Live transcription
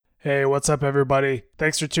Hey, what's up, everybody?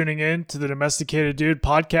 Thanks for tuning in to the Domesticated Dude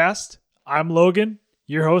podcast. I'm Logan,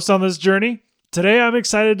 your host on this journey. Today, I'm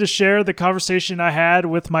excited to share the conversation I had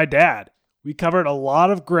with my dad. We covered a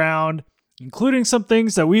lot of ground, including some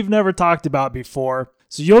things that we've never talked about before.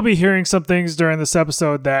 So you'll be hearing some things during this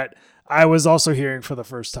episode that I was also hearing for the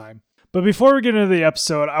first time. But before we get into the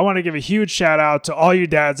episode, I want to give a huge shout out to all you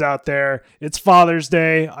dads out there. It's Father's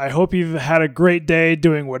Day. I hope you've had a great day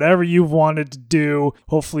doing whatever you've wanted to do.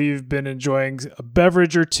 Hopefully you've been enjoying a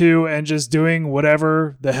beverage or two and just doing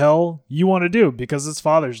whatever the hell you want to do because it's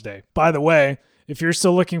Father's Day. By the way, if you're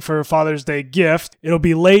still looking for a Father's Day gift, it'll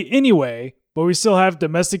be late anyway, but we still have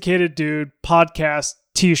Domesticated Dude podcast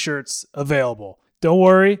t-shirts available. Don't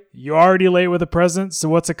worry, you're already late with a present, so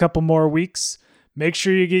what's a couple more weeks? Make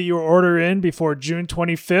sure you get your order in before June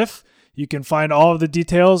 25th. You can find all of the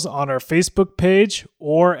details on our Facebook page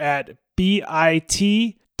or at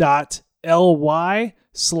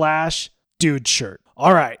bit.ly/dudeshirt.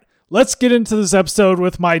 All right, let's get into this episode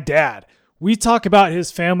with my dad. We talk about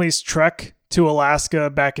his family's trek to Alaska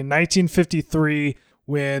back in 1953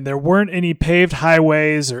 when there weren't any paved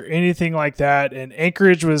highways or anything like that, and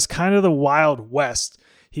Anchorage was kind of the Wild West.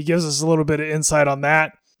 He gives us a little bit of insight on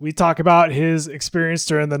that. We talk about his experience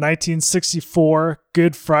during the 1964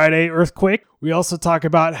 Good Friday earthquake. We also talk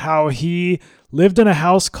about how he lived in a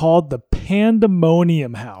house called the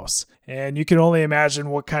Pandemonium House. And you can only imagine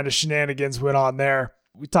what kind of shenanigans went on there.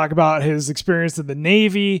 We talk about his experience in the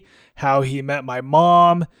Navy, how he met my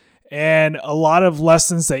mom, and a lot of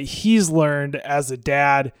lessons that he's learned as a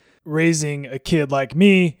dad, raising a kid like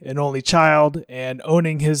me, an only child, and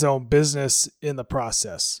owning his own business in the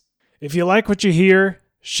process. If you like what you hear,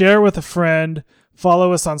 share with a friend,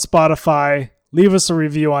 follow us on Spotify, leave us a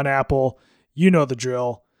review on Apple. You know the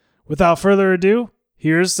drill. Without further ado,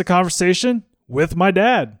 here's the conversation with my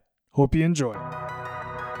dad. Hope you enjoy.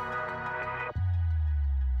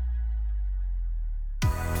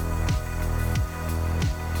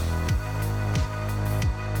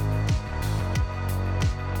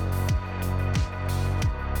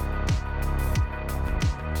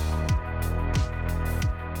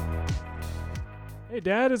 Hey,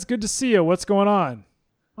 Dad, it's good to see you. What's going on?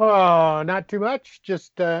 Oh, not too much.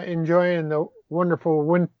 Just enjoying the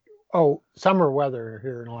wonderful summer weather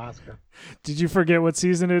here in Alaska. Did you forget what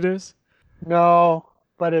season it is? No,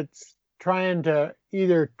 but it's trying to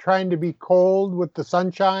be cold with the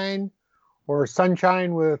sunshine or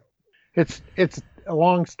sunshine with it's a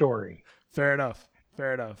long story. Fair enough.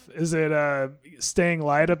 Is it staying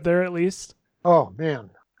light up there at least? Oh man,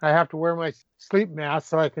 I have to wear my sleep mask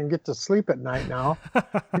so I can get to sleep at night now.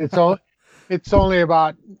 It's only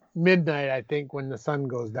about midnight, I think, when the sun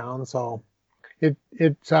goes down. So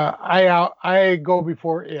I go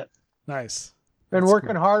before it. Nice. Been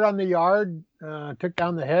working hard on the yard. Took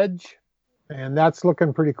down the hedge, and that's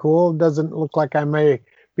looking pretty cool. Doesn't look like I may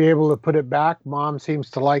be able to put it back. Mom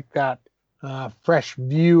seems to like that fresh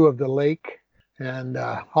view of the lake. And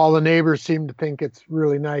all the neighbors seem to think it's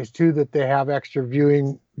really nice too that they have extra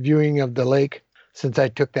viewing of the lake since I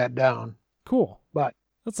took that down. Cool. But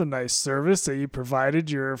that's a nice service that you provided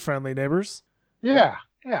your friendly neighbors. Yeah.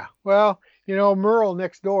 Well, Merle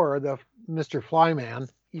next door, the Mr. Flyman,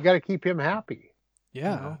 you got to keep him happy.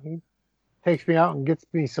 Yeah. He takes me out and gets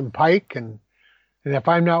me some pike, and if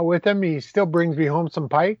I'm not with him, he still brings me home some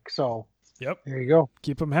pike. So yep. There you go.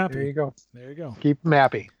 Keep him happy. There you go. Keep him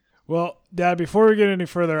happy. Well, Dad, before we get any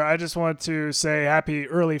further, I just want to say happy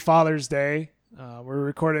early Father's Day. We're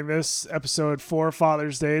recording this episode for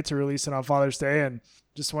Father's Day to release it on Father's Day. And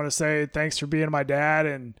just want to say thanks for being my dad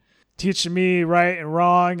and teaching me right and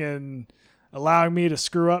wrong and allowing me to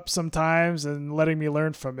screw up sometimes and letting me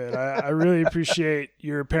learn from it. I really appreciate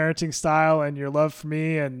your parenting style and your love for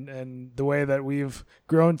me and the way that we've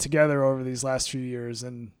grown together over these last few years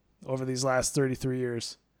and over these last 33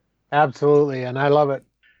 years. Absolutely. And I love it.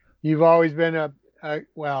 You've always been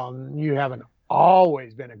you haven't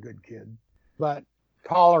always been a good kid, but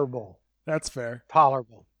tolerable. That's fair.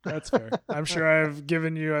 Tolerable. That's fair. I'm sure I've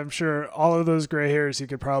given you, all of those gray hairs you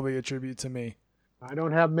could probably attribute to me. I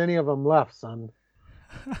don't have many of them left, son.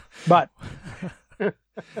 But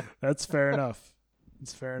that's fair enough.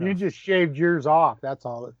 It's fair enough. You just shaved yours off. That's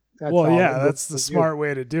all. That's the smart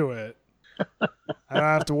way to do it. I don't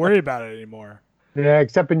have to worry about it anymore. Yeah,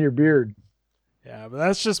 except in your beard. Yeah, but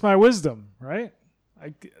that's just my wisdom, right?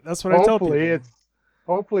 That's what I tell people.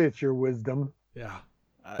 Hopefully it's your wisdom. Yeah.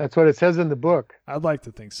 That's what it says in the book. I'd like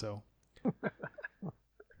to think so.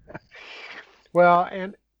 Well,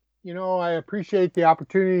 and I appreciate the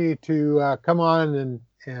opportunity to come on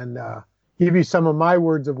and give you some of my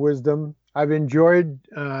words of wisdom. I've enjoyed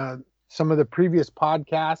some of the previous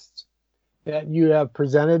podcasts that you have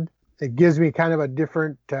presented. It gives me kind of a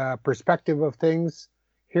different perspective of things,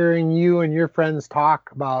 hearing you and your friends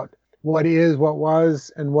talk about what is, what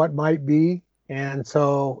was, and what might be. And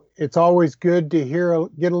so it's always good to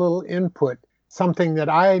get a little input, something that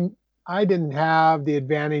I didn't have the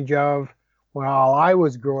advantage of while I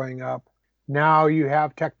was growing up. Now you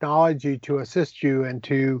have technology to assist you and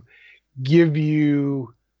to give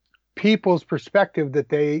you people's perspective that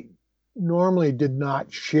they normally did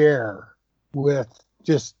not share with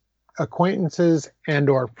just acquaintances and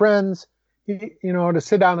or friends. To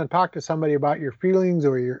sit down and talk to somebody about your feelings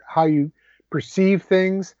or how you perceive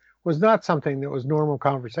things was not something that was normal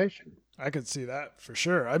conversation. I could see that for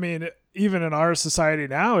sure. I mean, even in our society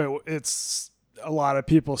now, it's a lot of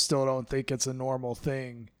people still don't think it's a normal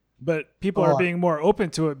thing, but people are being more open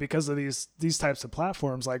to it because of these types of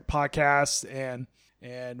platforms like podcasts and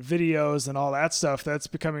videos and all that stuff. That's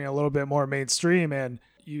becoming a little bit more mainstream, and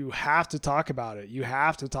you have to talk about it. You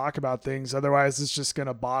have to talk about things. Otherwise, it's just going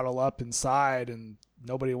to bottle up inside, and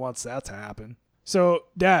nobody wants that to happen. So,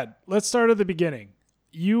 Dad, let's start at the beginning.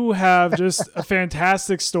 You have just a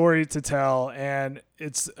fantastic story to tell, and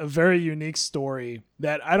it's a very unique story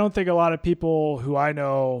that I don't think a lot of people who I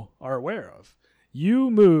know are aware of.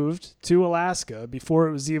 You moved to Alaska before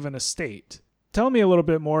it was even a state. Tell me a little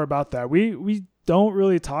bit more about that. We don't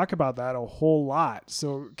really talk about that a whole lot.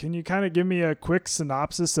 So can you kind of give me a quick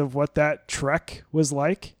synopsis of what that trek was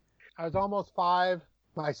like? I was almost 5.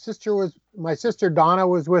 My sister Donna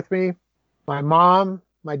was with me, my mom,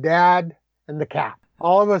 my dad, and the cat.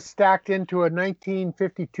 All of us stacked into a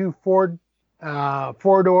 1952 Ford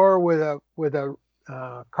four-door with a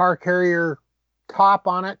car carrier top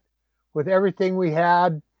on it, with everything we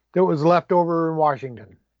had that was left over in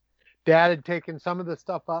Washington. Dad had taken some of the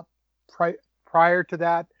stuff up prior to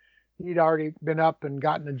that. He'd already been up and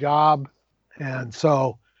gotten a job, and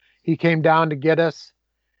so he came down to get us,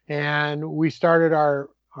 and we started our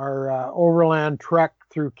overland trek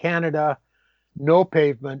through Canada. No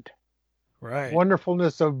pavement. Right.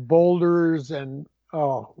 Wonderfulness of boulders and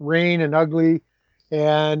rain and ugly.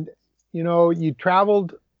 And, you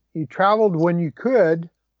traveled when you could.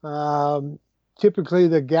 Typically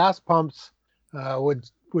the gas pumps would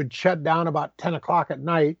shut down about 10 o'clock at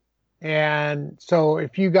night. And so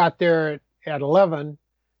if you got there at 11,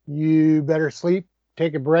 you better sleep,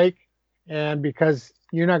 take a break. And because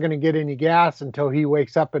you're not going to get any gas until he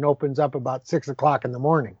wakes up and opens up about 6 o'clock in the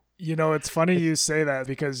morning. It's funny you say that,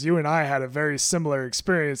 because you and I had a very similar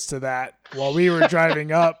experience to that while we were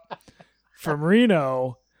driving up from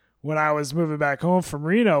Reno. When I was moving back home from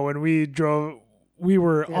Reno, when we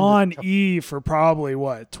were on E for probably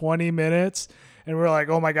 20 minutes. And we're like,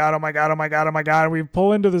 oh my God. And we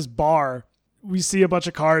pull into this bar. We see a bunch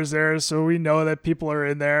of cars there. So we know that people are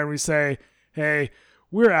in there, and we say, hey,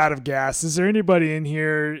 we're out of gas. Is there anybody in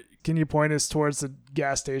here? Can you point us towards the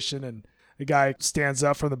gas station? And the guy stands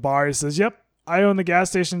up from the bar. He says, yep, I own the gas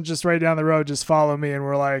station just right down the road. Just follow me. And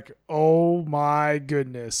we're like, oh my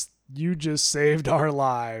goodness, you just saved our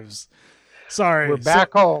lives. Sorry. We're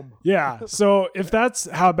back home. Yeah. So if that's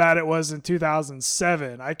how bad it was in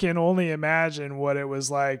 2007, I can only imagine what it was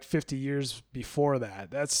like 50 years before that.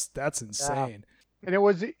 That's insane. Yeah. And it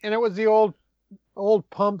was the old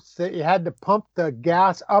pumps that you had to pump the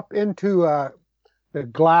gas up into the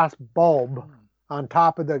glass bulb on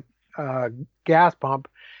top of the gas pump,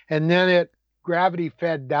 and then it gravity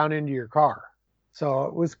fed down into your car.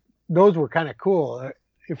 So those were kind of cool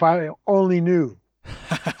if I only knew.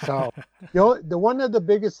 So the one of the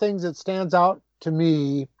biggest things that stands out to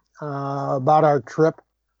me about our trip,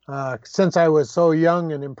 since I was so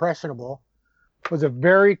young and impressionable, was a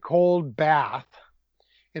very cold bath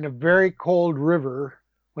in a very cold river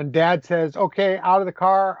when Dad says, okay, out of the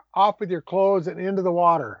car, off with your clothes and into the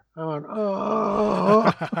water. I went,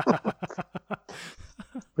 oh.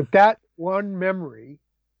 But that one memory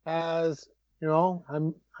has,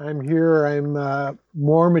 I'm here, I'm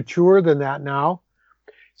more mature than that now.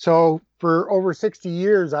 So for over 60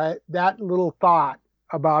 years, that little thought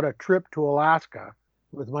about a trip to Alaska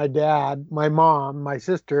with my dad, my mom, my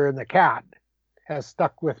sister, and the cat has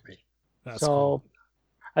stuck with me. That's so cool.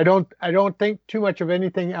 I don't think too much of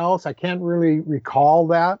anything else. I can't really recall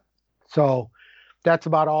that. So that's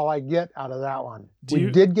about all I get out of that one. We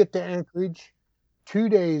did get to Anchorage 2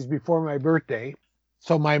 days before my birthday.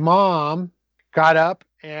 So my mom got up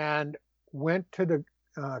and went to the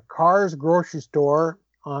Carr's grocery store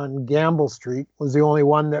on Gamble Street, was the only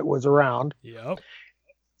one that was around. Yep.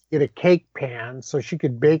 Get a cake pan so she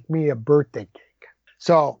could bake me a birthday cake.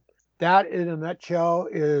 So that, in a nutshell,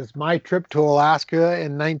 is my trip to Alaska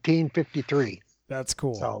in 1953. That's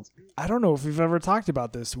cool. So I don't know if we've ever talked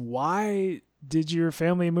about this. Why did your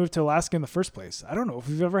family move to Alaska in the first place? I don't know if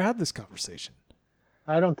we've ever had this conversation.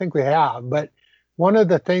 I don't think we have, but one of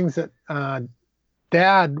the things that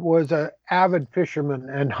Dad was an avid fisherman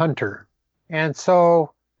and hunter. And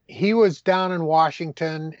so he was down in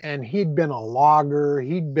Washington, and he'd been a logger,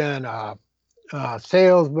 he'd been a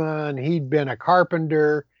salesman, he'd been a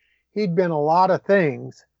carpenter, he'd been a lot of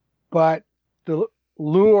things. But the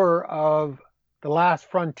lure of the last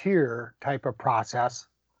frontier type of process,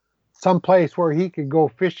 someplace where he could go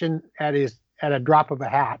fishing at a drop of a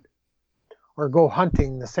hat, or go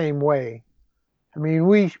hunting the same way. I mean,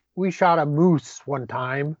 we shot a moose one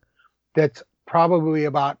time that's probably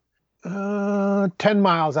about 10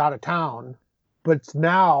 miles out of town, but it's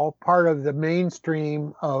now part of the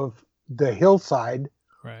mainstream of the hillside.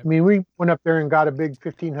 Right. I mean, we went up there and got a big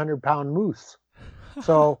 1,500-pound moose.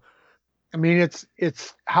 So, I mean,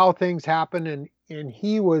 it's how things happen, and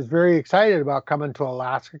he was very excited about coming to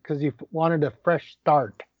Alaska because he wanted a fresh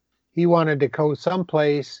start. He wanted to go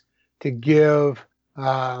someplace to give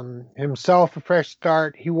himself a fresh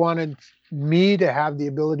start. He wanted me to have the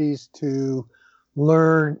abilities to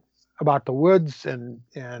learn about the woods and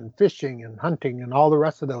fishing and hunting and all the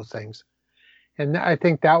rest of those things. And I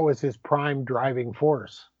think that was his prime driving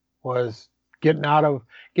force, was getting out of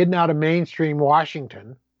mainstream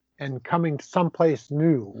Washington and coming to someplace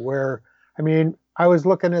new where, I mean, I was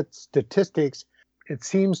looking at statistics. It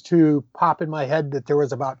seems to pop in my head that there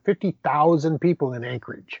was about 50,000 people in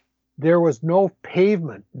Anchorage. There was no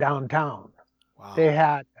pavement downtown. Wow. They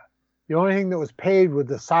had, the only thing that was paved was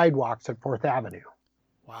the sidewalks at 4th Avenue.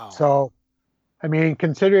 Wow. So, I mean,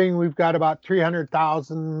 considering we've got about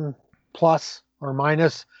 300,000 plus or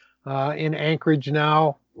minus in Anchorage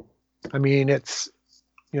now, I mean, it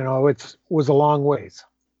was a long ways.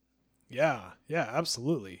 Yeah,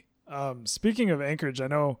 absolutely. Speaking of Anchorage, I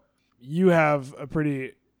know you have a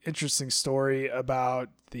pretty interesting story about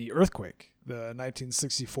the earthquake, the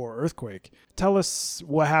 1964 earthquake. Tell us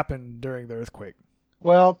what happened during the earthquake.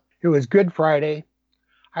 Well, it was Good Friday.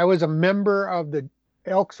 I was a member of the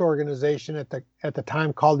Elks organization at the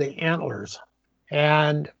time called the Antlers,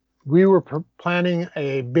 and we were planning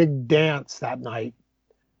a big dance that night.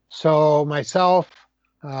 So myself,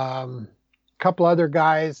 a couple other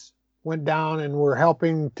guys went down and were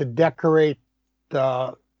helping to decorate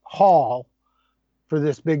the hall for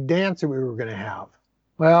this big dance that we were going to have.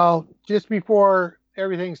 Well, just before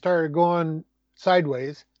everything started going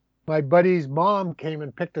sideways, my buddy's mom came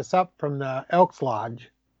and picked us up from the Elks Lodge,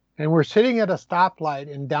 and we're sitting at a stoplight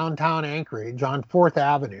in downtown Anchorage on 4th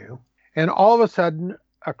Avenue, and all of a sudden,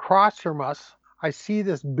 across from us, I see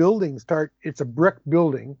this building start. It's a brick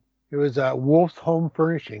building. It was Wolf's Home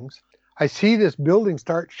Furnishings. I see this building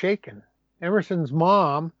start shaking. Emerson's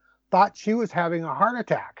mom thought she was having a heart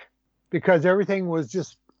attack because everything was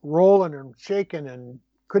just rolling and shaking and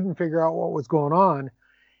couldn't figure out what was going on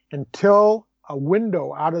until a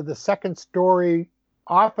window out of the second story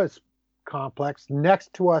office complex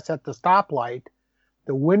next to us at the stoplight,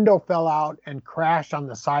 the window fell out and crashed on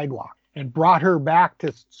the sidewalk and brought her back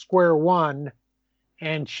to square one.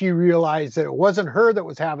 And she realized that it wasn't her that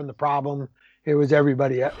was having the problem. It was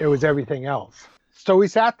everybody. It was everything else. So we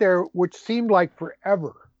sat there, which seemed like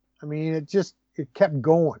forever. I mean, it kept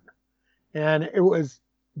going. And it was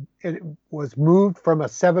moved from a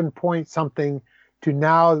 7 something to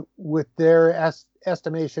now, with their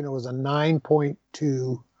estimation, it was a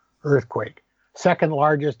 9.2 earthquake, second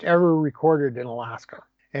largest ever recorded in Alaska.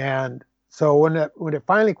 And so when it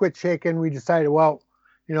finally quit shaking, we decided, well,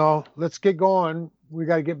 let's get going. We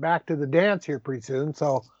got to get back to the dance here pretty soon.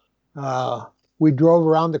 So we drove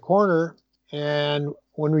around the corner, and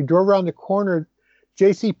when we drove around the corner,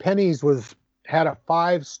 J.C. Penney's had a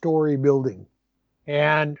 5-story building,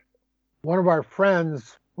 and one of our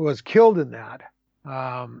friends was killed in that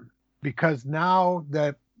because now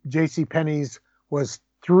that J.C. Penney's was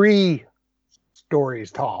 3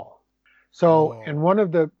 stories tall. So, and one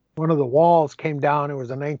of the walls came down. It was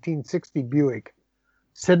a 1960 Buick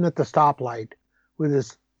sitting at the stoplight with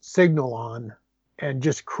his signal on and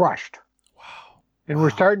just crushed. Wow. And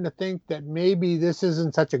we're starting to think that maybe this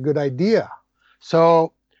isn't such a good idea.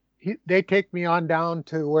 So they take me on down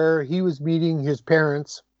to where he was meeting his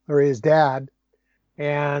parents or his dad,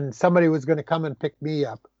 and somebody was going to come and pick me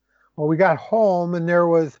up. Well, we got home, and there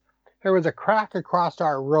was a crack across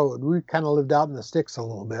our road. We kind of lived out in the sticks a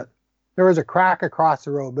little bit. There was a crack across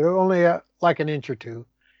the road, but only like an inch or two.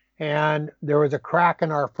 And there was a crack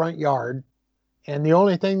in our front yard. And the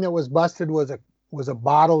only thing that was busted was a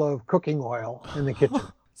bottle of cooking oil in the kitchen.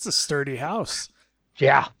 It's a sturdy house.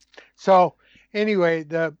 Yeah. So anyway,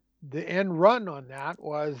 the the end run on that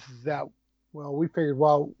was that, well, we figured,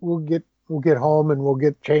 well, we'll get home and we'll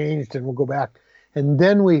get changed and we'll go back. And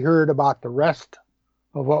then we heard about the rest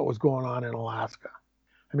of what was going on in Alaska.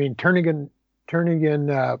 I mean, Turnagain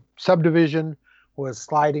subdivision was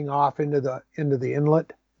sliding off into the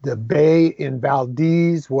inlet. The bay in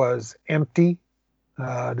Valdez was empty.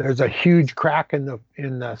 There's a huge crack in the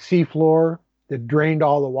seafloor that drained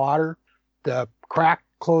all the water. The crack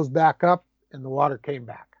closed back up and the water came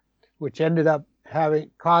back, which ended up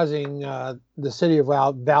causing the city of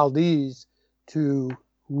Valdez to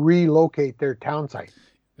relocate their town site.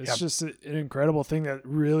 It's just an incredible thing that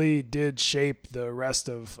really did shape the rest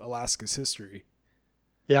of Alaska's history.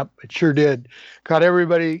 Yep, it sure did. Got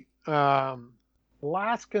everybody.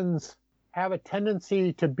 Alaskans have a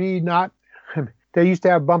tendency to be not. They used to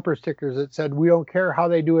have bumper stickers that said, "We don't care how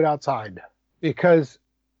they do it outside," because,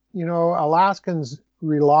 Alaskans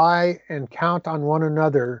rely and count on one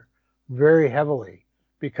another very heavily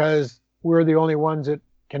because we're the only ones that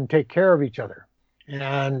can take care of each other.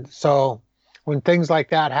 And so when things like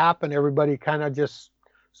that happen, everybody kind of just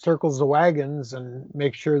circles the wagons and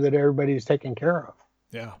makes sure that everybody's taken care of.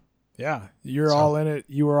 Yeah. Yeah. You're all in it.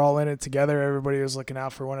 You were all in it together. Everybody was looking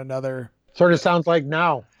out for one another. Sort of sounds like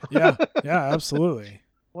now. Yeah. Yeah, absolutely.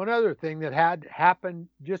 One other thing that had happened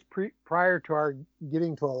just prior to our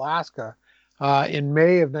getting to Alaska, in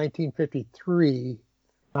May of 1953,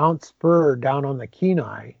 Mount Spur down on the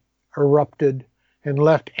Kenai erupted and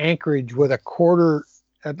left Anchorage with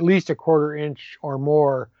at least a quarter inch or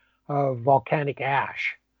more of volcanic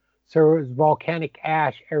ash. So it was volcanic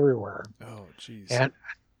ash everywhere. Oh, geez.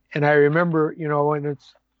 And I remember, when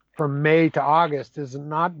it's from May to August is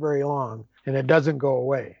not very long, and it doesn't go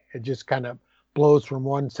away. It just kind of blows from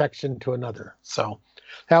one section to another. So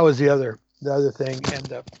that was the other thing. And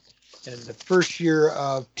the first year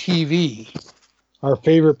of TV, our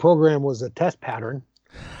favorite program was a test pattern.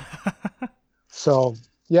 So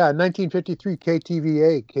yeah, in 1953,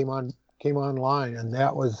 KTVA came online, and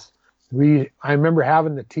that was I remember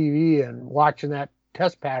having the TV and watching that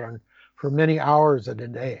test pattern for many hours of the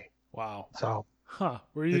day. Wow. So,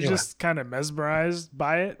 were you just kind of mesmerized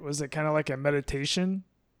by it? Was it kind of like a meditation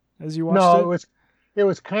as you watched it? No, it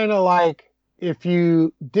was kind of like if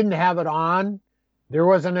you didn't have it on, there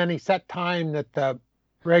wasn't any set time that the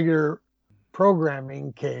regular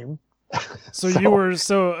programming came. So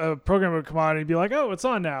a program would come on and you'd be like, "Oh, it's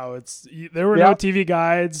on now." There were no TV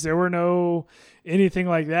guides, there were no anything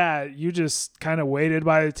like that. You just kind of waited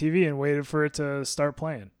by the TV and waited for it to start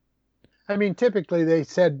playing. I mean, typically they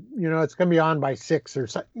said, it's going to be on by 6 or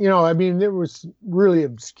so. There was really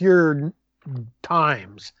obscure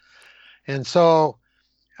times, and so,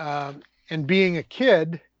 and being a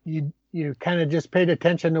kid, you kind of just paid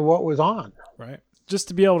attention to what was on. Right. Just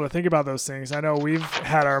to be able to think about those things. I know we've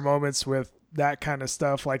had our moments with that kind of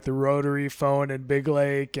stuff, like the rotary phone in Big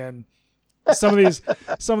Lake and some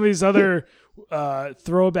of these other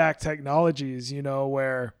throwback technologies,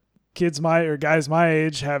 where guys my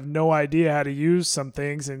age have no idea how to use some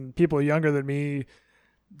things, and people younger than me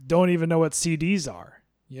don't even know what CDs are,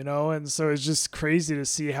 and so it's just crazy to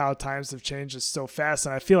see how times have changed so fast.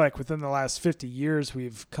 And I feel like within the last 50 years,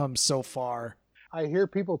 we've come so far. I hear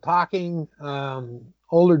people talking,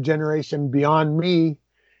 older generation beyond me,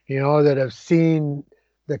 that have seen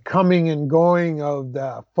the coming and going of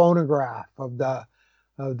the phonograph, of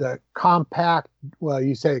the compact, well,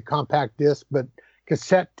 you say compact disc, but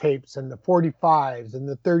cassette tapes, and the 45s and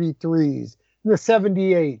the 33s and the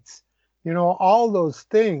 78s, all those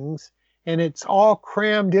things. And it's all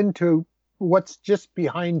crammed into what's just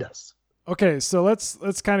behind us. Okay. So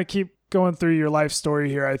let's kind of keep going through your life story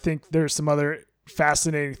here. I think there's some other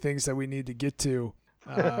fascinating things that we need to get to.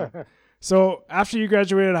 So after you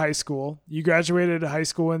graduated high school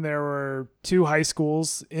and there were 2 high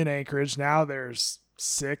schools in Anchorage. Now there's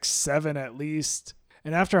 6, 7 at least.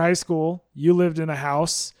 And after high school, you lived in a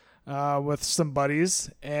house with some buddies,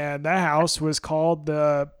 and that house was called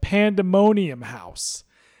the Pandemonium House.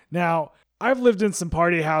 Now, I've lived in some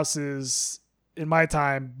party houses in my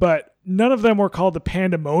time, but none of them were called the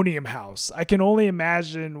Pandemonium House. I can only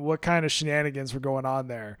imagine what kind of shenanigans were going on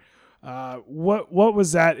there. What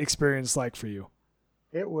was that experience like for you?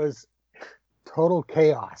 It was total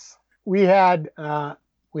chaos. We had a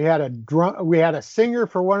singer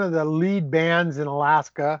for one of the lead bands in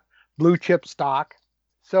Alaska, Blue Chip Stock.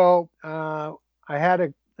 So I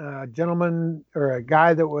had a gentleman or a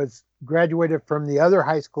guy that was graduated from the other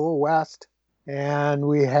high school, West, and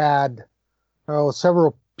we had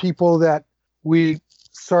several people that we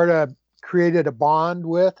sort of created a bond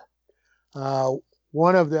with.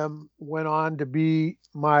 One of them went on to be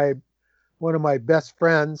my one of my best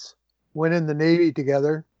friends, went in the Navy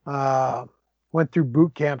together, went through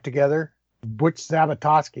boot camp together, Butch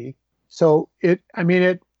Sabatowski. So it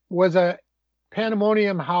was a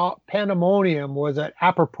Pandemonium was an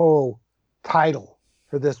apropos title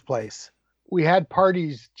for this place. We had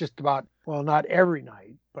parties just about, well, not every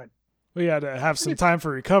night, but we had to have some time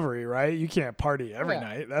for recovery, right? You can't party every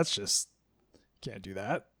night. That's just, can't do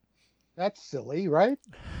that. That's silly, right?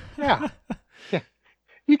 Yeah.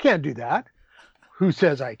 You can't do that. Who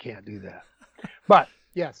says I can't do that? But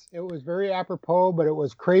yes, it was very apropos, but it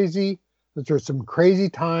was crazy. Those were some crazy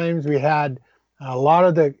times. We had a lot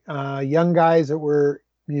of the young guys that were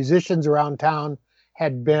musicians around town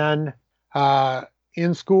had been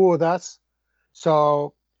in school with us.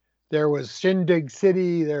 So there was Shindig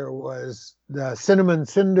City, there was the Cinnamon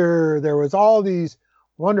Cinder, there was all these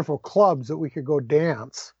wonderful clubs that we could go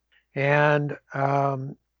dance. And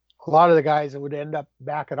a lot of the guys that would end up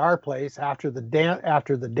back at our place after the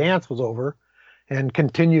dance was over and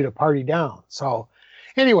continue to party down. So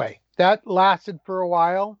anyway, that lasted for a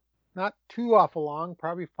while, not too awful long,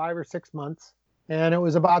 probably 5 or 6 months. And it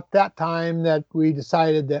was about that time that we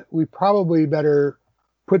decided that we probably better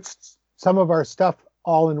put some of our stuff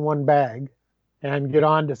all in one bag and get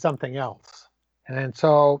on to something else. And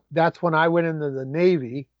so that's when I went into the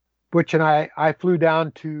Navy. Butch and I flew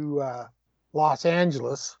down to Los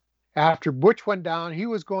Angeles. After Butch went down, he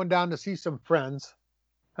was going down to see some friends.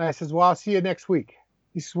 And I says, well, I'll see you next week.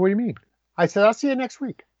 He says, what do you mean? I said, I'll see you next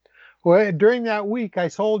week. Well, during that week, I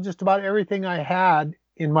sold just about everything I had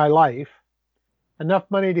in my life, enough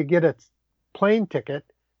money to get a plane ticket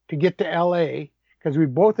to get to LA, because we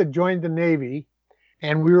both had joined the Navy,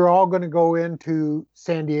 and we were all going to go into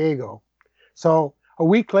San Diego. So a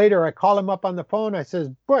week later, I call him up on the phone. I says,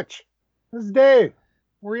 Butch, this is Dave.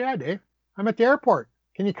 Where you at, Dave? I'm at the airport.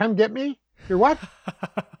 Can you come get me? You're what?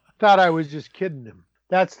 Thought I was just kidding him.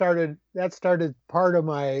 That started part of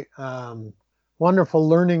my wonderful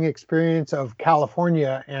learning experience of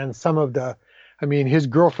California and some of the, his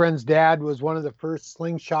girlfriend's dad was one of the first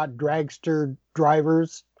slingshot dragster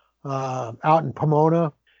drivers out in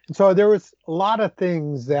Pomona. And so there was a lot of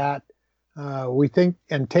things that we think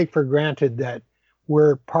and take for granted that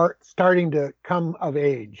were starting to come of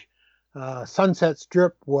age. Sunset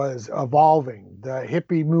Strip was evolving. The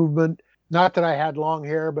hippie movement, not that I had long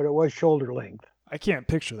hair, but it was shoulder length. I can't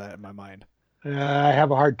picture that in my mind. I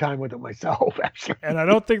have a hard time with it myself, actually. And I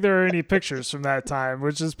don't think there are any pictures from that time,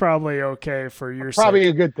 which is probably okay for your Probably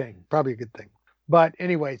sake. a good thing. Probably a good thing. But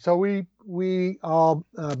anyway, so we all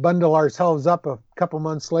bundle ourselves up a couple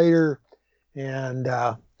months later, and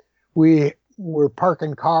we were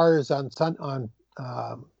parking cars on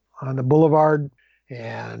the boulevard,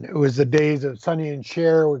 and it was the days of Sonny and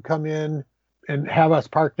Cher would come in and have us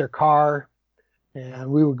park their car, and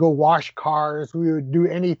we would go wash cars. We would do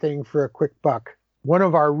anything for a quick buck. One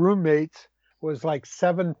of our roommates was like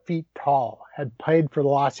 7 feet tall, had played for the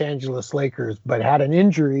Los Angeles Lakers, but had an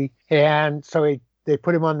injury. And so they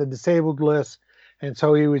put him on the disabled list. And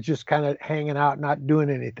so he was just kind of hanging out, not doing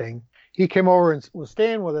anything. He came over and was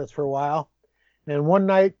staying with us for a while. And one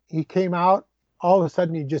night he came out, all of a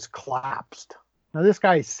sudden he just collapsed. Now this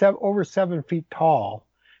guy is over 7 feet tall.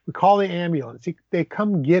 We call the ambulance. They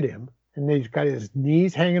come get him, and he's got his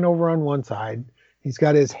knees hanging over on one side. He's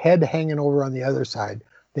got his head hanging over on the other side.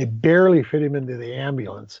 They barely fit him into the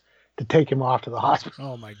ambulance to take him off to the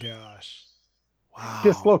hospital. Oh my gosh. Wow.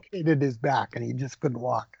 Dislocated his back and he just couldn't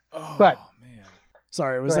walk. Oh, but man.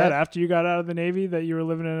 Sorry, was that after you got out of the Navy that you were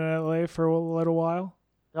living in LA for a little while?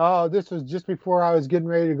 Oh, this was just before I was getting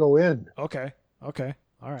ready to go in. Okay. All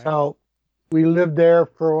right. So we lived there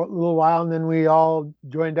for a little while, and then we all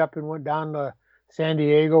joined up and went down to San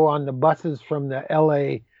Diego on the buses from the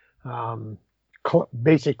LA,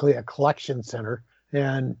 basically a collection center,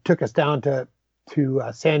 and took us down to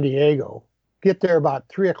San Diego. Get there about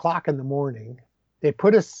 3:00 in the morning. They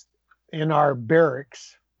put us in our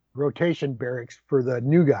barracks, rotation barracks for the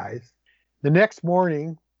new guys. The next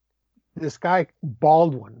morning, this guy,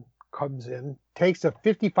 Baldwin, comes in, takes a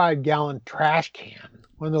 55-gallon trash can,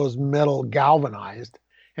 one of those metal galvanized,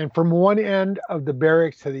 and from one end of the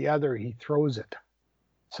barracks to the other, he throws it.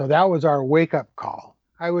 So that was our wake-up call.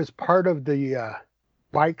 I was part of the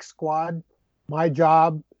bike squad. My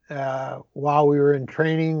job while we were in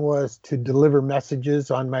training was to deliver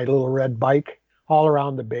messages on my little red bike all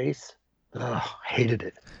around the base. Hated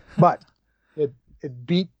it. But it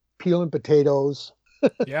beat peeling potatoes.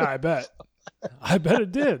 Yeah, I bet. I bet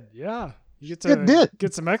it did. Yeah. You get to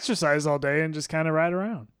get some exercise all day and just kind of ride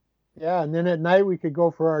around. Yeah, and then at night we could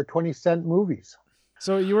go for our 20-cent movies.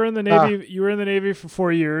 So you were in the Navy. You were in the Navy for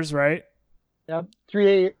 4 years, right? Yep,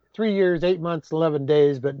 3 3 years, 8 months, 11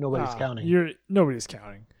 days, but nobody's counting. Nobody's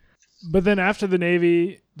counting. But then after the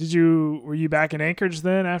Navy, were you back in Anchorage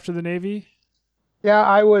then after the Navy? Yeah,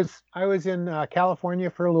 I was in California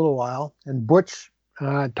for a little while, and Butch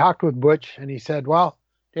talked with Butch, and he said, "Well,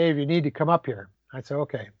 Dave, you need to come up here." I said,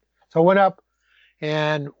 "Okay." So I went up,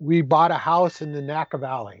 and we bought a house in the Naka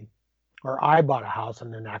Valley, or I bought a house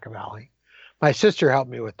in the Naka Valley. My sister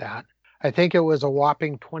helped me with that. I think it was a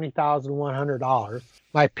whopping $20,100.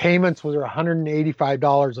 My payments were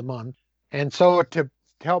 $185 a month, and so to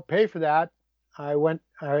help pay for that, I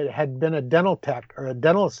had been a dental tech or a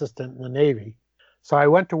dental assistant in the Navy. So I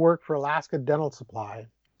went to work for Alaska Dental Supply,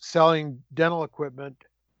 selling dental equipment,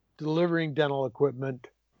 delivering dental equipment,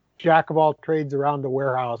 jack of all trades around the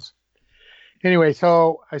warehouse. Anyway,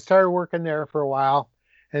 so I started working there for a while.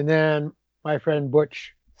 And then my friend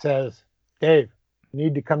Butch says, "Dave, you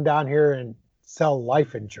need to come down here and sell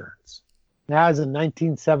life insurance." That was in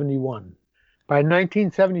 1971. By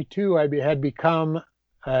 1972, I had become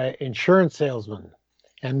an insurance salesman.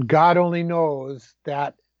 And God only knows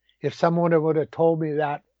that if someone would have told me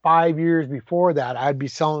that 5 years before that I'd be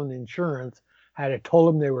selling insurance, I'd have told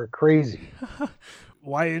them they were crazy.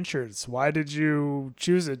 Why insurance? Why did you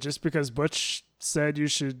choose it? Just because Butch said you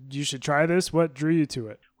should try this? What drew you to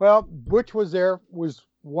it? Well, Butch was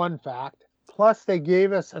one fact. Plus, they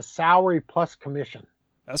gave us a salary plus commission.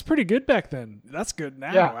 That's pretty good back then. That's good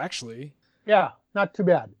now, actually. Yeah, not too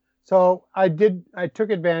bad. So I took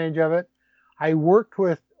advantage of it. I worked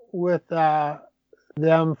with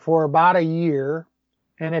them for about a year,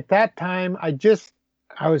 and at that time I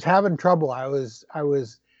was having trouble. I was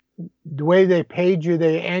the way they paid you,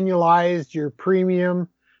 they annualized your premium.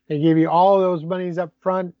 They gave you all of those monies up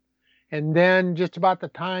front, and then just about the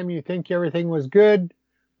time you think everything was good,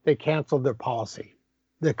 they canceled their policy.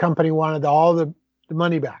 The company wanted all the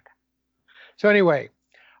money back. So anyway,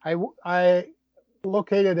 I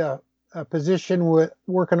located a position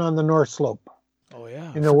working on the North Slope. Oh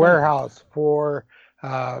yeah. In the warehouse for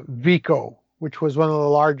Vico, which was one of the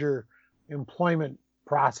larger employment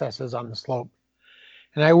processes on the slope.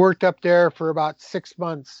 And I worked up there for about 6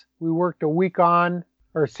 months. We worked a week on,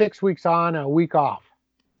 or 6 weeks on, a week off.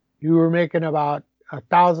 You were making about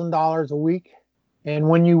 $1,000 a week. And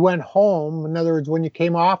when you went home, in other words, when you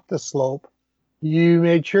came off the slope, you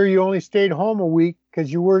made sure you only stayed home a week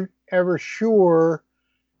because you weren't ever sure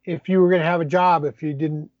if you were going to have a job if you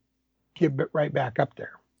didn't get right back up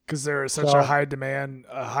there. Because there is such a high demand,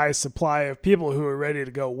 a high supply of people who are ready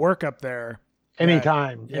to go work up there.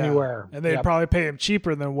 Anytime, anywhere. And they'd probably pay them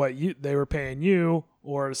cheaper than what they were paying you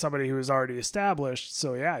or somebody who was already established.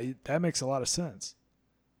 So yeah, that makes a lot of sense.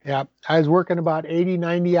 Yeah. I was working about 80,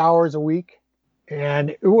 90 hours a week. And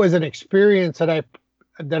it was an experience that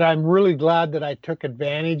I'm really glad that I took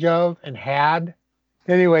advantage of and had.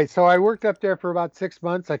 Anyway, so I worked up there for about 6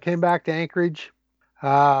 months. I came back to Anchorage.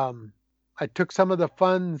 I took some of the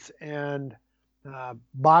funds and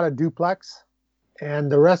bought a duplex,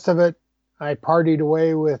 and the rest of it I partied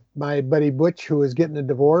away with my buddy Butch, who was getting a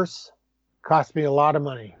divorce. Cost me a lot of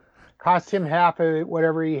money. Cost him half of it,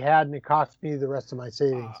 whatever he had, and it cost me the rest of my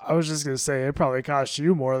savings. I was just going to say, it probably cost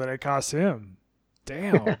you more than it cost him.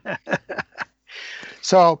 Damn.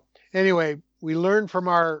 So anyway, we learned from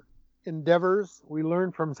our endeavors. We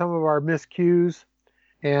learned from some of our miscues,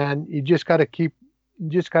 and you just got to keep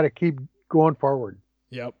going forward.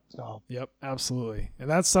 Yep. Yep, absolutely. And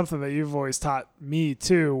that's something that you've always taught me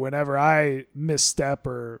too. Whenever I misstep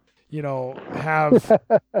or, have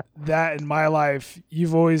that in my life,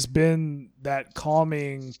 you've always been that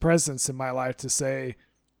calming presence in my life to say,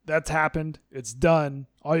 that's happened. It's done.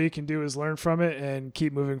 All you can do is learn from it and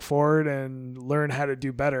keep moving forward and learn how to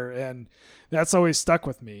do better. And that's always stuck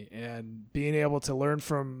with me. And being able to learn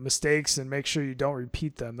from mistakes and make sure you don't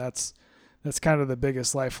repeat them, that's kind of the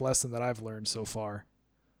biggest life lesson that I've learned so far.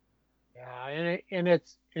 Yeah, and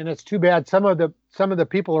it's too bad some of the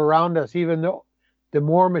people around us, even though the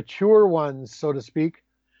more mature ones, so to speak,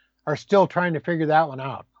 are still trying to figure that one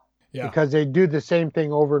out. Yeah. Because they do the same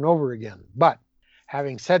thing over and over again. But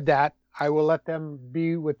having said that, I will let them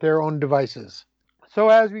be with their own devices. So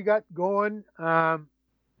as we got going,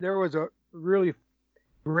 there was a really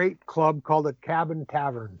great club called the Cabin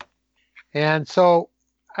Tavern. And so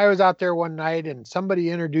I was out there one night and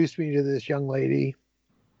somebody introduced me to this young lady,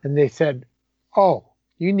 and they said, "Oh,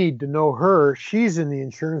 you need to know her. She's in the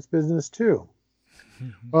insurance business too."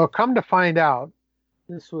 Mm-hmm. Well, come to find out,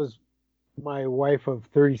 this was my wife of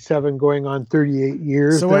 37 going on 38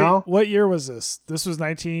 years now. What year was this? This was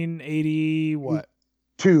 1980 what?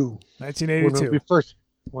 1982.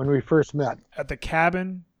 When we first met. At the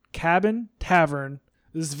Cabin Tavern.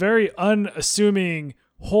 This very unassuming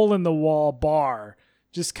hole in the wall bar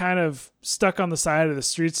just kind of stuck on the side of the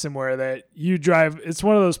street somewhere that you drive. It's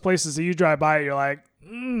one of those places that you drive by, you're like,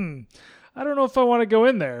 I don't know if I want to go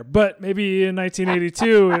in there. But maybe in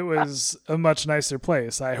 1982, it was a much nicer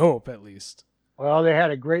place. I hope, at least. Well, they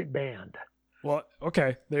had a great band. Well,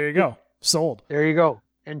 okay, there you go. Sold. There you go.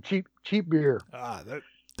 And cheap beer. That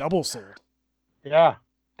double sold. Yeah,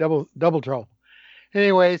 double trouble.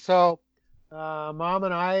 Anyway, so Mom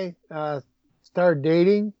and I started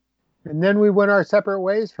dating, and then we went our separate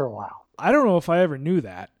ways for a while. I don't know if I ever knew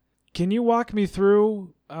that. Can you walk me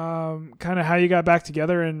through kind of how you got back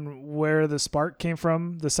together and where the spark came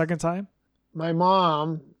from the second time? My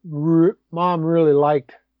mom really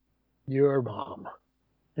liked your mom.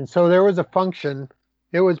 And so there was a function.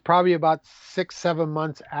 It was probably about 6-7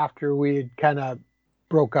 months after we had kind of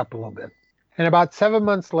broke up a little bit. And about 7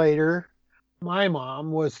 months later, my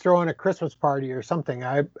mom was throwing a Christmas party or something.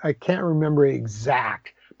 I can't remember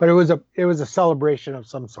exact, but it was a celebration of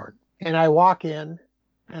some sort. And I walk in,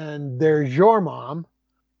 and there's your mom.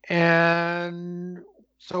 And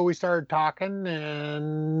so we started talking,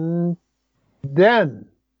 and then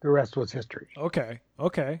the rest was history. Okay.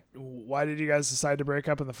 Why did you guys decide to break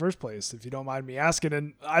up in the first place, if you don't mind me asking?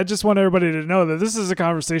 And I just want everybody to know that this is a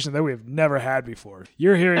conversation that we've never had before.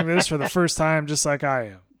 You're hearing this for the first time, just like I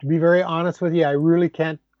am. To be very honest with you, I really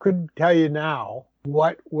couldn't tell you now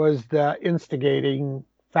what was the instigating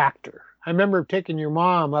factor. I remember taking your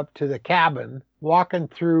mom up to the cabin, walking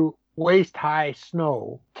through waist-high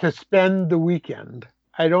snow to spend the weekend.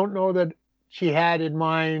 I don't know that she had in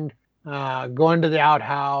mind going to the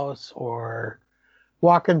outhouse or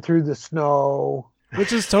walking through the snow.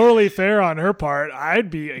 Which is totally fair on her part. I'd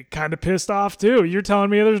be kind of pissed off too. You're telling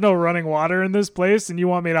me there's no running water in this place and you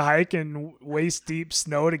want me to hike in waist deep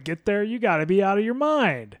snow to get there? You got to be out of your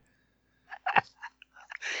mind.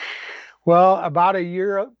 Well, about a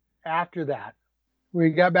year after that,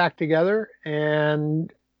 we got back together,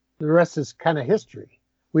 and the rest is kind of history.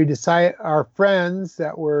 We decided, our friends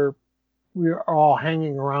that we were all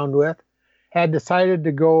hanging around with had decided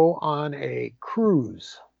to go on a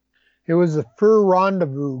cruise. It was a Fur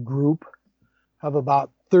Rendezvous group of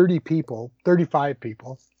about 35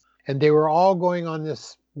 people, and they were all going on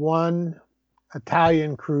this one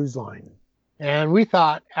Italian cruise line. And we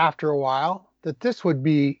thought after a while that this would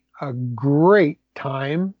be a great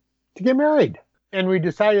time to get married. And we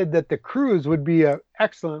decided that the cruise would be an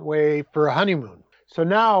excellent way for a honeymoon. So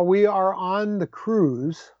now we are on the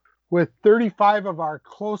cruise with 35 of our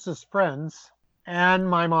closest friends and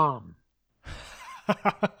my mom.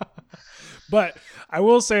 But I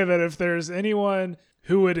will say that if there's anyone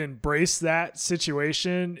who would embrace that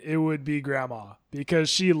situation, it would be Grandma, because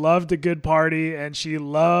she loved a good party and she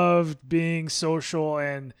loved being social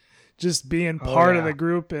and just being part of the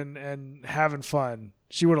group and having fun.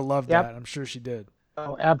 She would have loved that. I'm sure she did.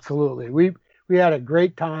 Oh, absolutely. We had a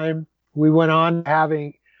great time. We went on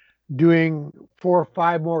doing 4 or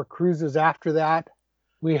 5 more cruises after that.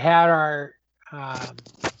 We had our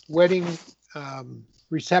wedding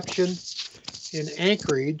reception in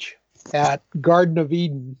Anchorage at Garden of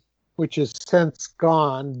Eden, which is since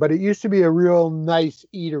gone, but it used to be a real nice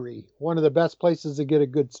eatery, one of the best places to get a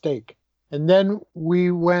good steak. And then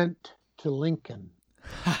we went to Lincoln.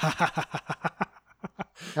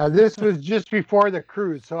 Now, this was just before the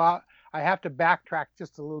cruise, so I have to backtrack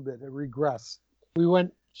just a little bit and regress. We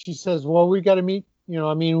went, she says, well, we got to meet,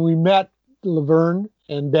 we met Laverne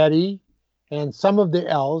and Betty and some of the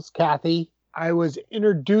L's, Kathy. I was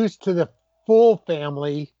introduced to the full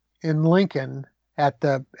family in Lincoln at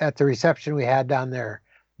the reception we had down there.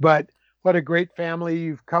 But what a great family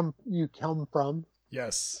you come from.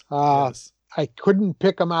 Yes. Yes. I couldn't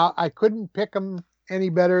pick them out. I couldn't pick them any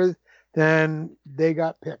better than they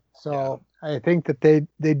got picked. So I think that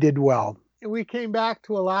they did well. We came back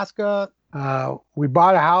to Alaska. We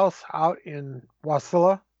bought a house out in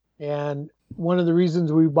Wasilla. And one of the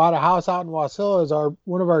reasons we bought a house out in Wasilla is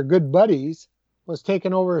one of our good buddies was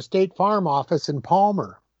taking over a State Farm office in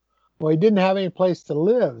Palmer. Well, he didn't have any place to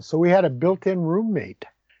live, so we had a built-in roommate.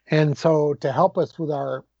 And so to help us with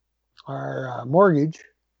our mortgage,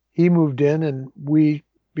 he moved in, and we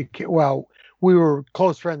were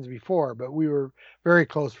close friends before, but we were very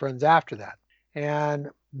close friends after that. And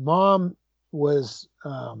Mom was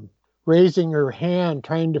raising her hand,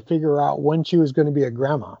 trying to figure out when she was going to be a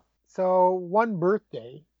grandma. So one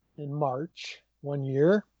birthday in March one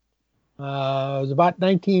year, it was about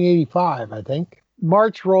 1985, I think.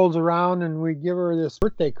 March rolls around and we give her this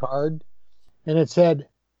birthday card, and it said,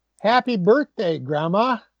 "Happy birthday,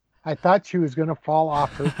 Grandma." I thought she was going to fall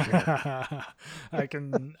off her chair. I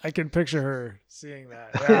can picture her seeing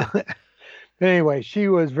that. Yeah. Anyway, she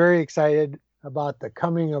was very excited about the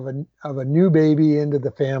coming of a new baby into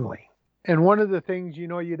the family. And one of the things,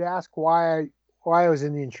 you'd ask why I was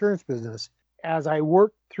in the insurance business. As I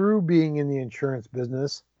worked through being in the insurance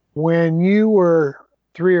business, when you were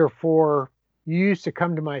 3 or 4, you used to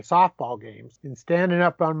come to my softball games and standing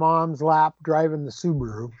up on mom's lap driving the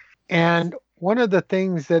Subaru. And one of the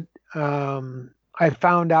things that I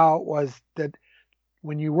found out was that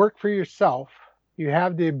when you work for yourself, you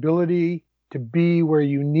have the ability to be where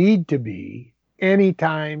you need to be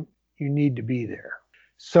anytime you need to be there.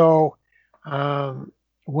 So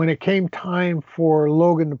when it came time for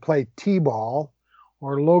Logan to play T-ball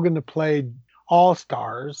or Logan to play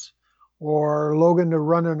All-Stars or Logan to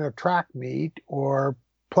run in a track meet or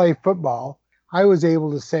play football, I was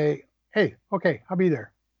able to say, hey, okay, I'll be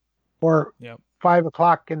there. Or 5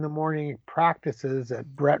 o'clock in the morning practices at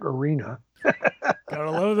Brett Arena. Gotta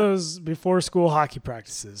love those before school hockey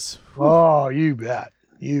practices. Oh, you bet.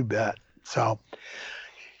 You bet. So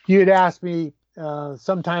you had asked me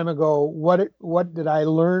some time ago, what did I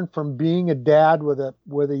learn from being a dad with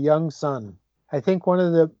a young son? I think one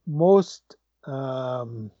of the most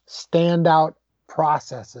standout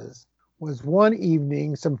processes was one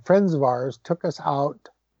evening, some friends of ours took us out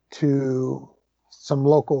to some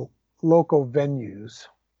local venues,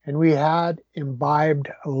 and we had imbibed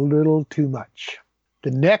a little too much.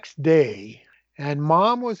 The next day, and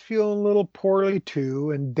mom was feeling a little poorly too,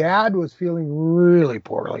 and dad was feeling really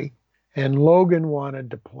poorly, and Logan wanted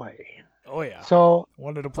to play. Oh yeah. So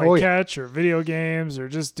wanted to play catch or video games or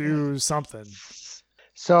just do something.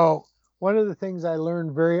 So one of the things I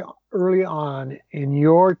learned very early on in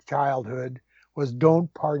your childhood was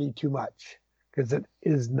don't party too much, because it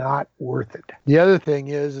is not worth it. The other thing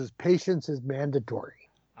is patience is mandatory.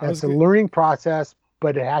 That's a learning process,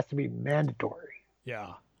 but it has to be mandatory.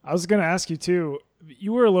 Yeah. I was going to ask you too,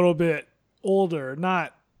 you were a little bit older,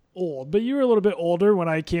 not old, but you were a little bit older when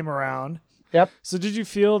I came around. Yep. So did you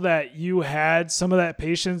feel that you had some of that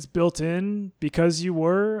patience built in because you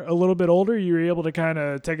were a little bit older? You were able to kind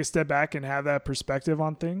of take a step back and have that perspective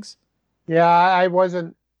on things? Yeah, I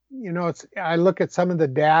wasn't, I look at some of the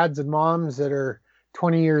dads and moms that are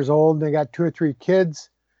 20 years old and they got 2 or 3 kids,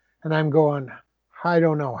 and I'm going, I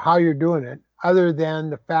don't know how you're doing it, other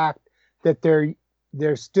than the fact that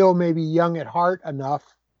they're still maybe young at heart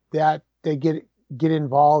enough that they get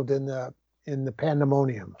involved in the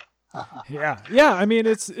pandemonium. Yeah. I mean,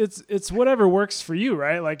 it's whatever works for you,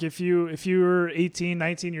 right? Like if you're 18,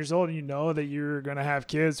 19 years old and you know that you're going to have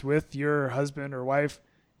kids with your husband or wife,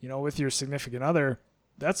 with your significant other,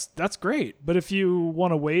 that's great. But if you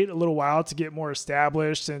want to wait a little while to get more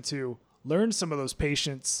established and to learn some of those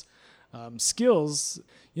patience skills,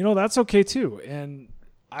 that's okay too. And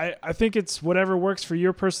I think it's whatever works for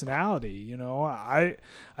your personality. I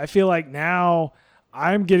feel like now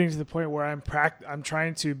I'm getting to the point where I'm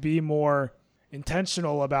trying to be more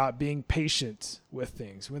intentional about being patient with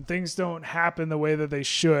things. When things don't happen the way that they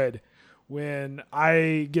should, when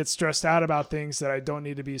I get stressed out about things that I don't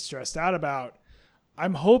need to be stressed out about,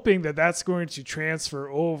 I'm hoping that that's going to transfer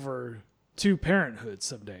over to parenthood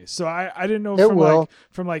someday. So I didn't know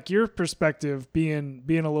from your perspective, being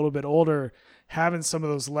a little bit older, having some of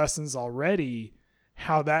those lessons already,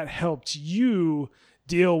 how that helped you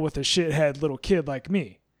deal with a shithead little kid like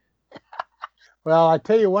me. Well, I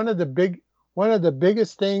tell you, one of the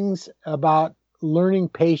biggest things about learning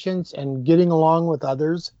patience and getting along with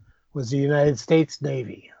others was the United States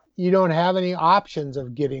Navy. You don't have any options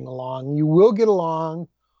of getting along. You will get along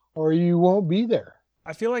or you won't be there.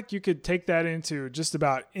 I feel like you could take that into just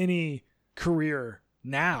about any career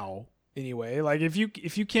now anyway. Like if you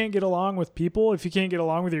can't get along with people, if you can't get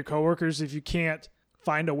along with your coworkers, if you can't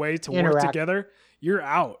find a way to work together, you're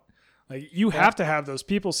out. Like you have to have those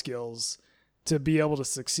people skills to be able to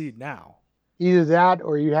succeed now. Either that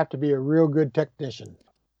or you have to be a real good technician.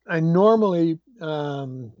 I normally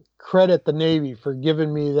credit the Navy for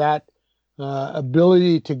giving me that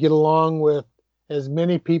ability to get along with as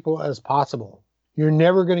many people as possible. You're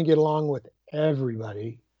never going to get along with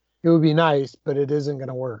everybody. It would be nice, but it isn't going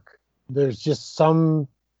to work. There's just some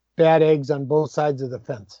bad eggs on both sides of the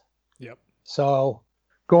fence. Yep. So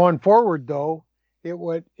going forward, though,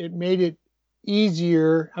 it made it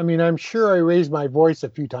easier. I mean, I'm sure I raised my voice a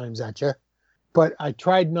few times at you, but I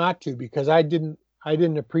tried not to because I didn't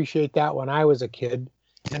appreciate that when I was a kid.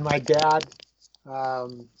 And my dad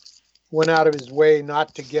went out of his way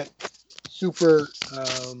not to get super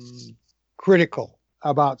critical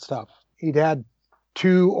about stuff. He'd had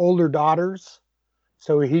 2 older daughters,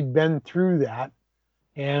 so he'd been through that.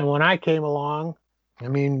 And when I came along, I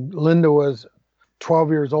mean, Linda was 12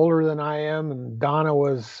 years older than I am, and Donna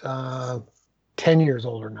was 10 years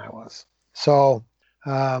older than I was. So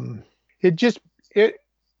it just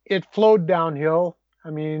it flowed downhill. I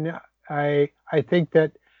mean, I think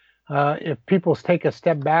that if people take a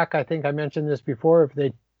step back, I think I mentioned this before, if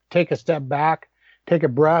they take a step back, take a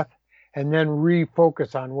breath, and then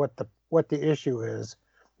refocus on what the issue is,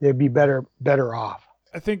 they'd be better off.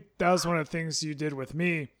 I think that was one of the things you did with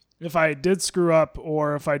me. If I did screw up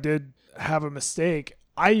or if I did have a mistake,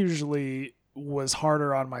 I usually was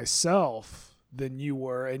harder on myself than you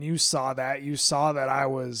were. And you saw that. You saw that I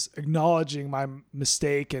was acknowledging my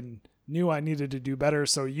mistake and knew I needed to do better.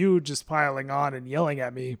 So you just piling on and yelling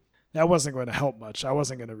at me, that wasn't going to help much. I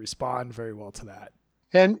wasn't going to respond very well to that.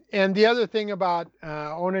 And the other thing about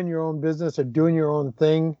owning your own business or doing your own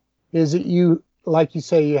thing is that you, like you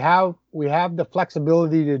say, we have the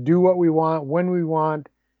flexibility to do what we want, when we want,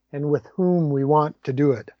 and with whom we want to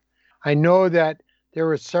do it. I know that there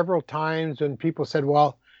were several times when people said,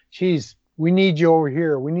 well, geez, we need you over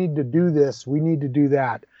here. We need to do this. We need to do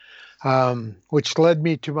that, which led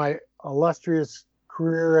me to my illustrious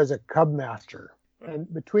career as a Cub master.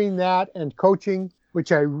 And between that and coaching,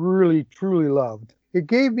 which I really, truly loved, it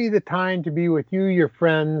gave me the time to be with you, your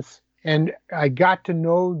friends, and I got to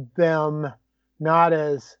know them not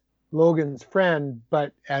as Logan's friend,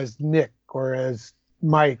 but as Nick or as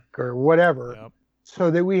Mike or whatever, yep. So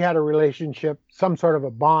that we had a relationship, some sort of a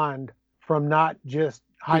bond from not just,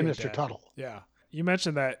 hi, Mr. Dad. Tuttle. Yeah. You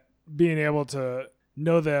mentioned that being able to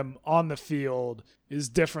know them on the field is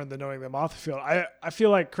different than knowing them off the field. I feel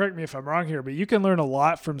like, correct me if I'm wrong here, but you can learn a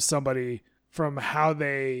lot from somebody from how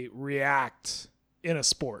they react in a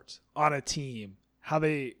sport, on a team, how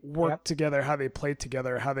they work together, how they play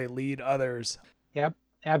together, how they lead others. Yep,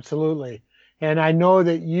 absolutely. And I know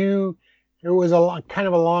that it was kind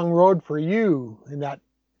of a long road for you in that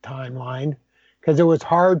timeline because it was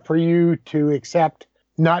hard for you to accept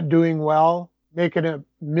not doing well, making a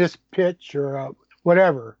missed pitch or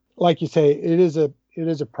whatever. Like you say, it is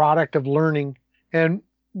a product of learning, and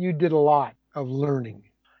you did a lot of learning.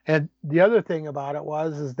 And the other thing about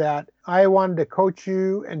it is that I wanted to coach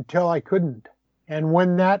you until I couldn't. And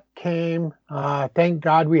when that came, thank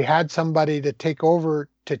God we had somebody to take over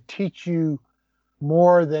to teach you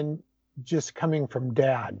more than just coming from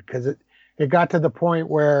Dad, because it got to the point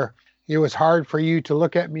where it was hard for you to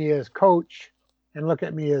look at me as coach and look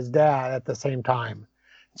at me as Dad at the same time.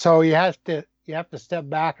 So you have to step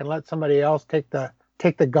back and let somebody else take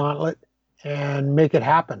the gauntlet and make it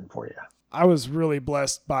happen for you. I was really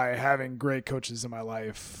blessed by having great coaches in my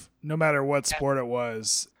life, no matter what sport it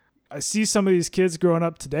was. I see some of these kids growing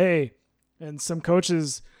up today and some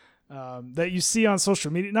coaches that you see on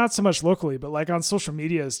social media, not so much locally, but like on social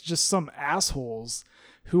media, is just some assholes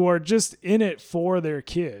who are just in it for their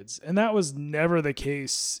kids. And that was never the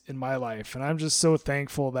case in my life. And I'm just so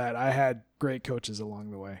thankful that I had great coaches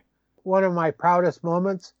along the way. One of my proudest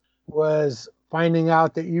moments was finding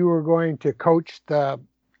out that you were going to coach the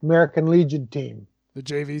American Legion team, the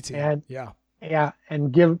JV team. And yeah,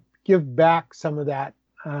 and give back some of that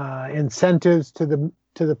incentives to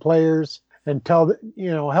the players and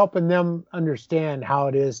helping them understand how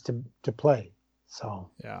it is to play. So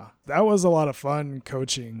yeah, that was a lot of fun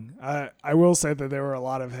coaching. I will say that there were a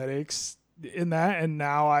lot of headaches in that, and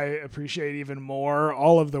now I appreciate even more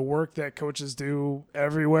all of the work that coaches do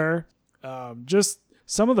everywhere. Just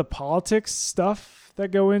some of the politics stuff that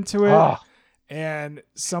go into it. And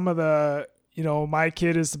some of the, my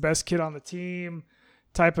kid is the best kid on the team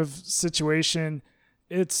type of situation.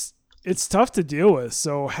 It's tough to deal with.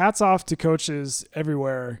 So hats off to coaches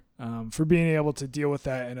everywhere for being able to deal with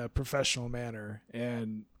that in a professional manner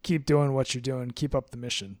and keep doing what you're doing. Keep up the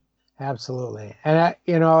mission. Absolutely. And,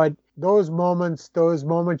 those moments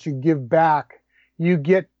you give back, you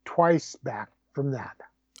get twice back from that.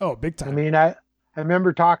 Oh, big time. I mean, I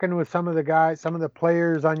remember talking with some of the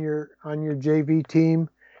players on your JV team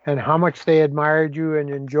and how much they admired you and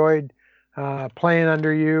enjoyed playing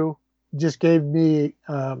under you. Just gave me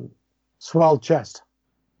swelled chest.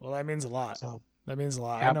 Well, that means a lot. So, that means a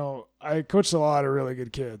lot. Yep. I know I coached a lot of really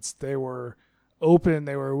good kids. They were open,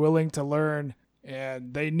 they were willing to learn,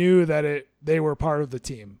 and they knew that they were part of the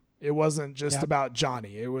team. It wasn't just about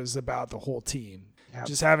Johnny. It was about the whole team. Yep.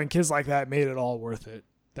 Just having kids like that made it all worth it.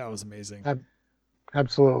 That was amazing.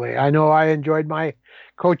 Absolutely. I know I enjoyed my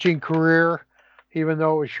coaching career, even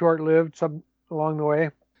though it was short-lived some along the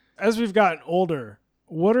way. As we've gotten older,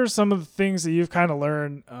 what are some of the things that you've kind of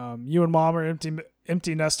learned? You and Mom are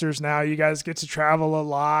empty nesters now. You guys get to travel a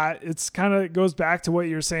lot. It's kind of goes back to what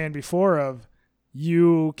you were saying before of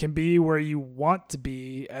you can be where you want to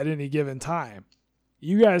be at any given time.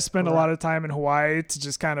 You guys spend a lot of time in Hawaii to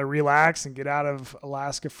just kind of relax and get out of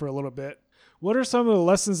Alaska for a little bit. What are some of the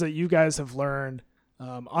lessons that you guys have learned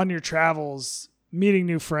on your travels, meeting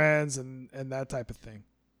new friends and that type of thing?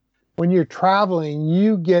 When you're traveling,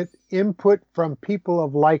 you get input from people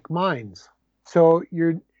of like minds. So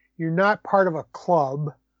you're not part of a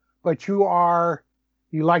club, but you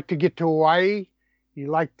like to get to Hawaii. You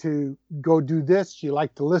like to go do this. You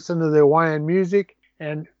like to listen to the Hawaiian music,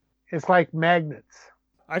 and it's like magnets.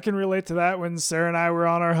 I can relate to that. When Sarah and I were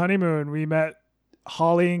on our honeymoon, we met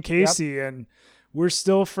Holly and Casey, and we're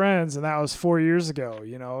still friends. And that was 4 years ago.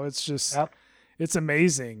 You know, it's just, it's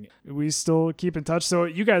amazing. We still keep in touch. So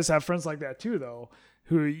you guys have friends like that too, though,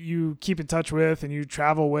 who you keep in touch with and you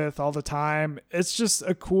travel with all the time. It's just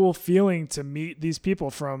a cool feeling to meet these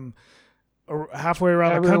people from halfway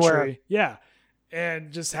around the country. Yeah.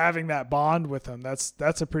 And just having that bond with them,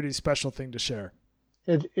 that's a pretty special thing to share.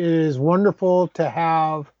 It is wonderful to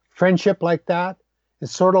have friendship like that.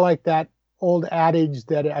 It's sort of like that old adage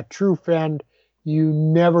that a true friend you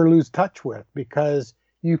never lose touch with, because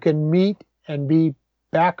you can meet and be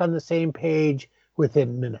back on the same page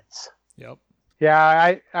within minutes. Yep.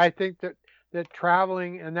 Yeah, I think that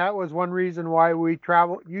traveling, and that was one reason why you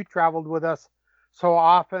traveled with us so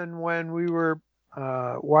often when we were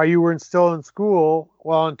while you were still in school,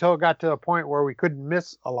 well, until it got to a point where we couldn't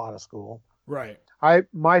miss a lot of school. Right.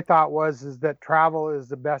 My thought is that travel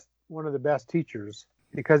is one of the best teachers,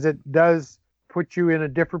 because it does put you in a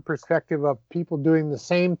different perspective of people doing the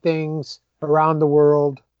same things around the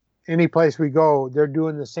world. Any place we go, they're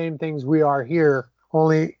doing the same things we are here,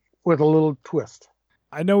 only with a little twist.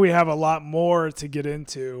 I know we have a lot more to get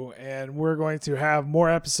into, and we're going to have more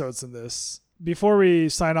episodes than this. Before we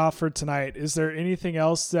sign off for tonight, is there anything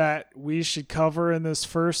else that we should cover in this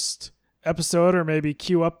first episode, or maybe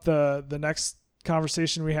queue up the next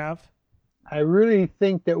conversation we have? I really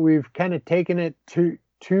think that we've kind of taken it to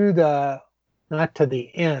the, not to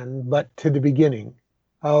the end, but to the beginning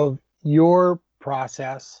of your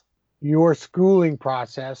process, your schooling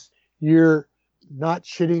process, your not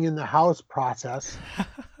shitting in the house process.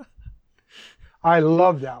 I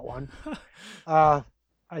love that one. I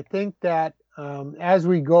think that as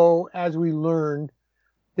we go, as we learn,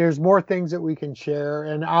 there's more things that we can share.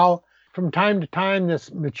 And from time to time,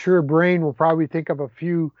 this mature brain will probably think of a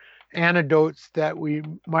few anecdotes that we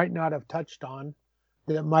might not have touched on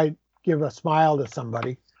that might give a smile to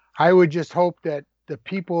somebody. I would just hope that the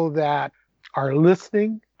people that are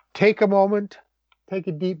listening take a moment, take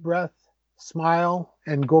a deep breath, smile,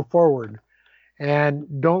 and go forward.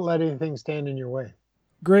 And don't let anything stand in your way.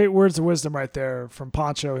 Great words of wisdom right there from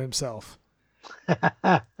Pancho himself.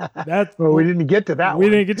 Well, we didn't get to that We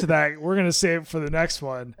one. didn't get to that. We're going to save it for the next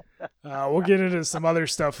one. We'll get into some other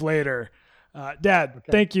stuff later. Dad,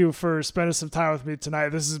 Thank you for spending some time with me tonight.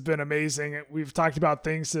 This has been amazing. We've talked about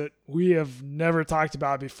things that we have never talked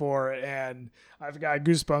about before, and I've got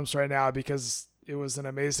goosebumps right now because it was an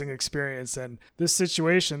amazing experience. And this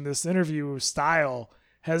situation, this interview style,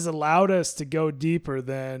 has allowed us to go deeper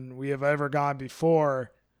than we have ever gone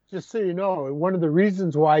before. Just so you know, one of the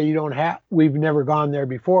reasons why we've never gone there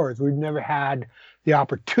before is we've never had the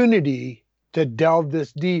opportunity to delve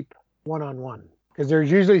this deep one-on-one, because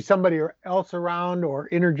there's usually somebody else around or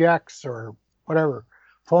interjects or whatever,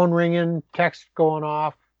 phone ringing, text going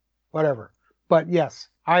off, whatever. But yes,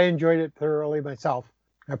 I enjoyed it thoroughly myself.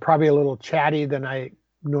 I'm probably a little chatty than I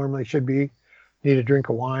normally should be. Need a drink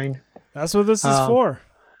of wine. That's what this is for.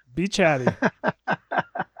 Be chatty.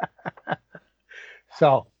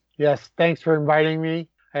 So, yes, thanks for inviting me.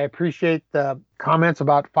 I appreciate the comments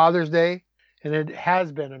about Father's Day, and it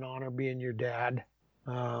has been an honor being your dad.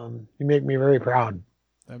 You make me very proud.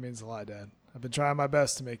 That means a lot, Dad. I've been trying my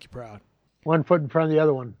best to make you proud. One foot in front of the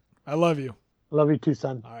other one. I love you. Love you too,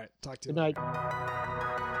 son. All right. Talk to you Good later. night.